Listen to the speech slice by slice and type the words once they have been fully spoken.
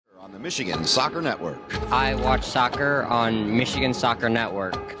on the Michigan Soccer Network. I watch soccer on Michigan Soccer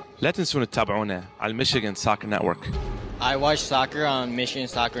Network. لا تنسون تتابعونا على Michigan Soccer Network. I watch soccer on Michigan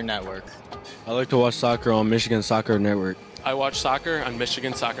Soccer Network. I like to watch soccer on Michigan Soccer Network. I watch soccer on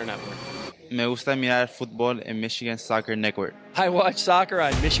Michigan Soccer Network. Me gusta mirar fútbol en Michigan Soccer Network. I watch soccer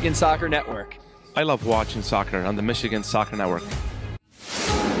on Michigan Soccer Network. I love watching soccer on the Michigan Soccer Network.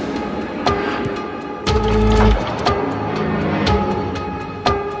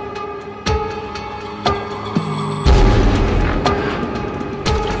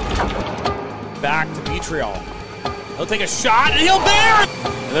 Back to Betrayal. He'll take a shot and he'll bear it!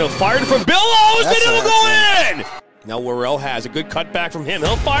 And then he'll fire it from Billows and it'll go in! Now Worrell has a good cutback from him.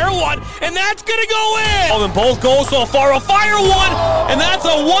 He'll fire one, and that's gonna go in! And both goals so far will fire one, and that's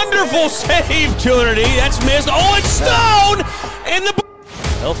a wonderful save, Trinity. That's missed. Oh, it's Stone! And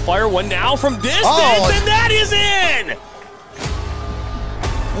he'll fire one now from distance, and that is in!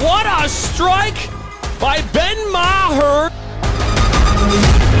 What a strike by Ben Maher!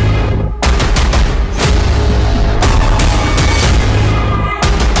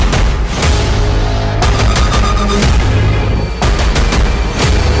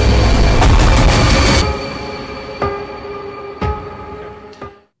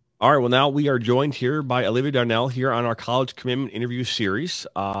 All right, well, now we are joined here by Olivia Darnell here on our college commitment interview series.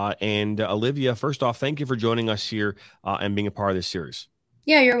 Olivia, first off, thank you for joining us here and being a part of this series.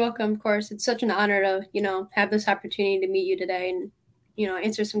 Yeah, you're welcome, of course. It's such an honor to, have this opportunity to meet you today and,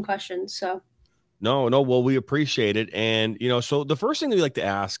 answer some questions. So. No, well, we appreciate it. And, so the first thing that we like to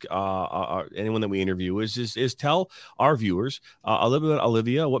ask anyone that we interview is tell our viewers a little bit about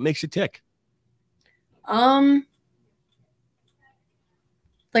Olivia, what makes you tick?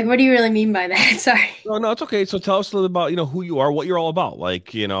 Like, what do you really mean by that? Sorry. No, it's okay. So tell us a little about, who you are, what you're all about.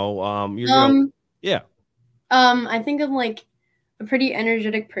 Like, yeah. I think I'm like a pretty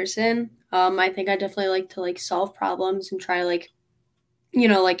energetic person. I think I definitely like to solve problems and try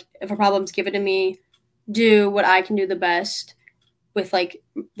if a problem's given to me, do what I can do the best with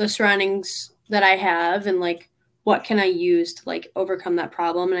the surroundings that I have and what can I use to overcome that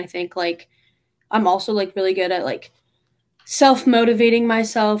problem. And I think I'm also really good at self-motivating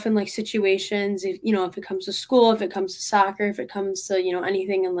myself in situations, if it comes to school, if it comes to soccer, if it comes to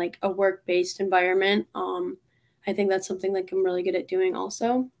anything in a work-based environment. I think that's something I'm really good at doing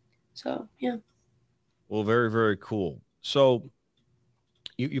also. So yeah. Well, very, very cool. So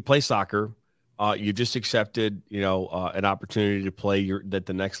you play soccer. You just accepted an opportunity to play at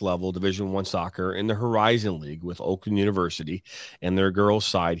the next level, Division I soccer in the Horizon League with Oakland University and their girls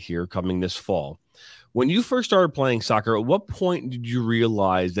side here coming this fall. When you first started playing soccer, at what point did you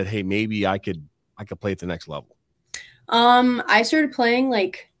realize that, hey, maybe I could play at the next level? I started playing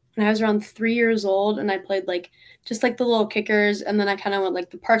when I was around 3 years old, and I played just the little kickers, and then I kind of went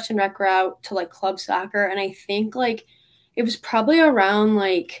the Parks and Rec route to club soccer. And I think it was probably around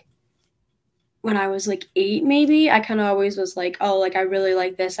when I was 8, maybe. I kind of always was I really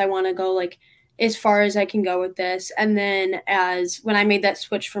like this. I want to go as far as I can go with this. And then when I made that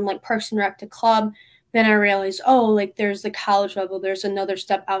switch from Parks and Rec to club, then I realized, there's the college level, there's another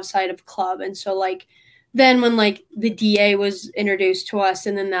step outside of club. And so then when the DA was introduced to us,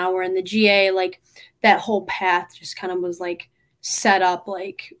 and then now we're in the GA, that whole path just kind of was set up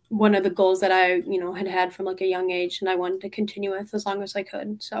one of the goals that I, had from a young age, and I wanted to continue with as long as I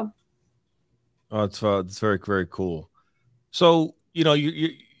could. So. Oh, it's very, very cool. So,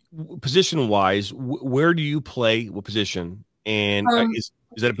 you position wise, where do you play? What position? And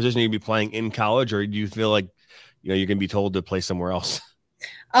is that a position you'd be playing in college, or do you feel you're going to be told to play somewhere else?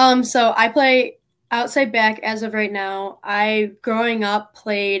 So I play outside back as of right now. I, growing up,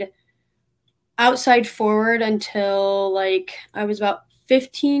 played outside forward until I was about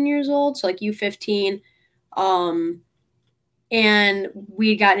 15 years old. So U15. And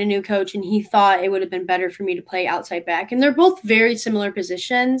we got a new coach, and he thought it would have been better for me to play outside back. And they're both very similar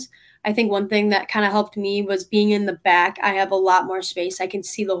positions. I think one thing that kind of helped me was being in the back. I have a lot more space. I can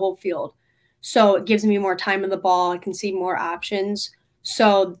see the whole field. So it gives me more time on the ball. I can see more options.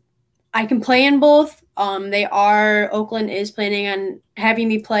 So I can play in both. Oakland is planning on having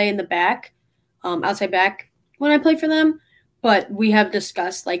me play in the back, outside back when I play for them. But we have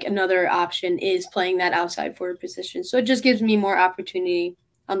discussed another option is playing that outside forward position. So it just gives me more opportunity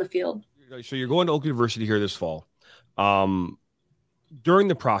on the field. So you're going to Oakland University here this fall. During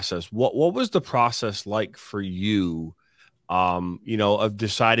the process, what was the process like for you, of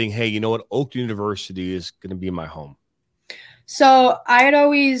deciding, hey, you know what, Oakland University is going to be my home? So I had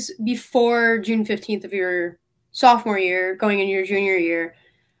always, before June 15th of your sophomore year, going in your junior year,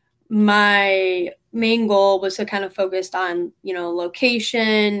 my main goal was to kind of focus on, you know,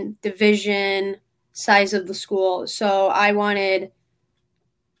 location, division, size of the school. So I wanted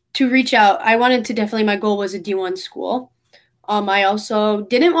to reach out. I wanted to definitely, my goal was a D1 school. I also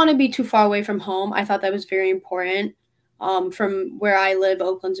didn't want to be too far away from home. I thought that was very important. From where I live,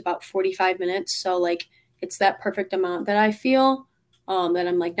 Oakland's about 45 minutes. So like it's that perfect amount that I feel that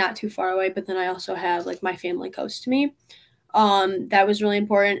I'm like not too far away, but then I also have like my family close to me. That was really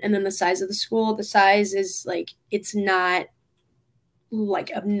important. And then the size of the school, the size is like, it's not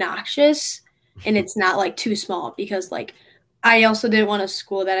like obnoxious and it's not like too small, because like I also didn't want a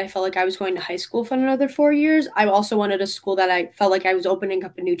school that I felt like I was going to high school for another 4 years. I also wanted a school that I felt like I was opening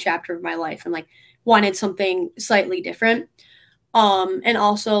up a new chapter of my life and like wanted something slightly different. And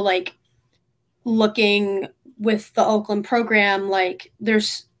also like looking with the Oakland program, like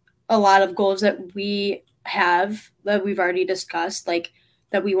there's a lot of goals that we have that we've already discussed, like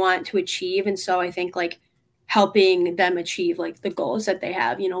that we want to achieve. And so I think like helping them achieve like the goals that they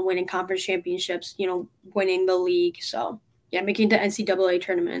have, you know, winning conference championships, you know, winning the league. So yeah, making the NCAA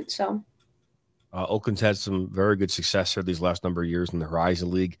tournament. So Oakland's had some very good success here these last number of years in the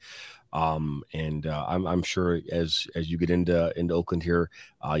Horizon League. I'm sure as you get into Oakland here,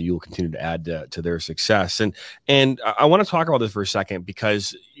 you will continue to add to their success. And I want to talk about this for a second,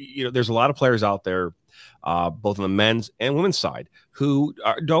 because you know there's a lot of players out there, both on the men's and women's side, who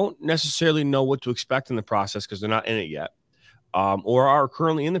don't necessarily know what to expect in the process because they're not in it yet, or are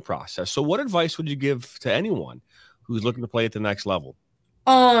currently in the process. So, what advice would you give to anyone who's looking to play at the next level?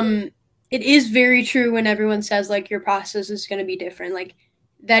 It is very true when everyone says like your process is going to be different. Like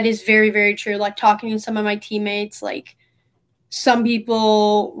that is very, very true. Like talking to some of my teammates, like some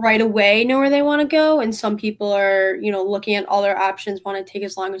people right away know where they want to go, and some people are, you know, looking at all their options, want to take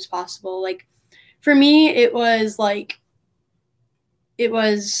as long as possible. Like for me, it was,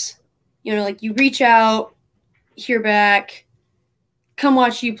 you know, like you reach out, hear back, come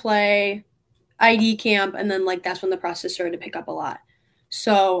watch you play, ID camp, and then like that's when the process started to pick up a lot.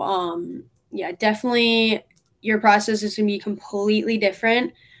 So yeah, definitely your process is going to be completely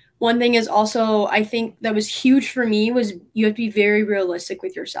different. One thing is also, I think that was huge for me, was you have to be very realistic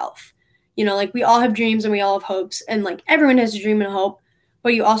with yourself. You know, like we all have dreams and we all have hopes, and like everyone has a dream and a hope,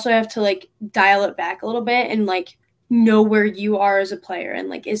 but you also have to like dial it back a little bit and like know where you are as a player. And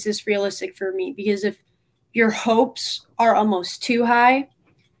like, is this realistic for me? Because if your hopes are almost too high,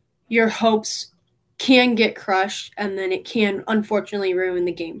 your hopes can get crushed, and then it can unfortunately ruin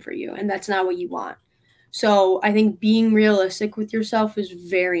the game for you. And that's not what you want. So I think being realistic with yourself is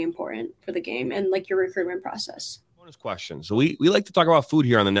very important for the game and like your recruitment process. Bonus question. So we like to talk about food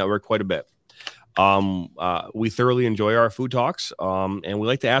here on the network quite a bit. We thoroughly enjoy our food talks, and we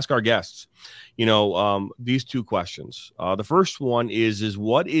like to ask our guests, you know, these two questions. The first one is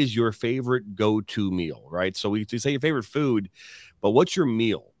what is your favorite go-to meal, right? So we say your favorite food, but what's your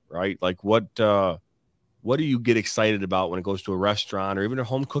meal, right? Like what do you get excited about when it goes to a restaurant or even a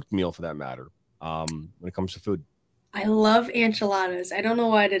home-cooked meal for that matter, when it comes to food? I love enchiladas. I don't know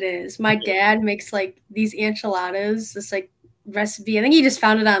what it is. My dad makes like these enchiladas, this like recipe. I think he just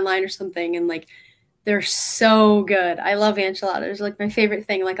found it online or something, and like they're so good. I love enchiladas. Like my favorite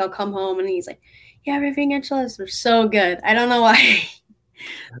thing. Like I'll come home and he's like, yeah, we're having enchiladas. They're so good. I don't know why.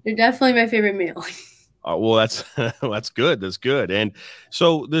 They're definitely my favorite meal. Well, that's good. That's good. And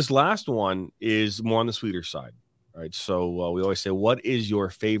so this last one is more on the sweeter side, right? So we always say, what is your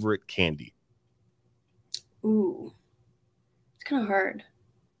favorite candy? Ooh, it's kind of hard.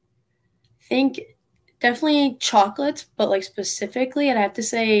 I think definitely chocolates, but like specifically, I'd have to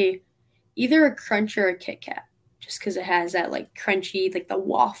say either a Crunch or a Kit Kat, just because it has that like crunchy, like the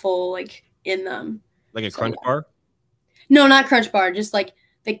waffle like in them. Like a Crunch bar? No, not Crunch bar, just like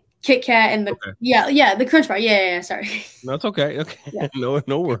the Kit Kat and the the Crunch bar. Yeah, sorry. No, it's okay. Okay, yeah.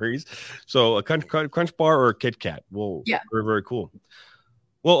 No worries. So a Crunch bar or a Kit Kat. Well, yeah, very, very cool.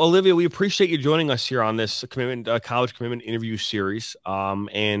 Well, Olivia, we appreciate you joining us here on this college commitment interview series,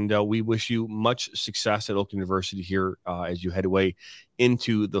 and we wish you much success at Oakland University here as you head away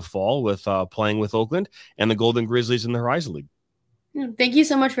into the fall with playing with Oakland and the Golden Grizzlies in the Horizon League. Thank you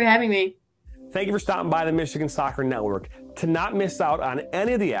so much for having me. Thank you for stopping by the Michigan Soccer Network. To not miss out on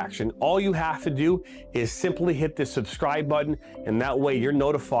any of the action, all you have to do is simply hit the subscribe button, and that way you're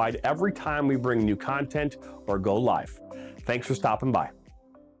notified every time we bring new content or go live. Thanks for stopping by.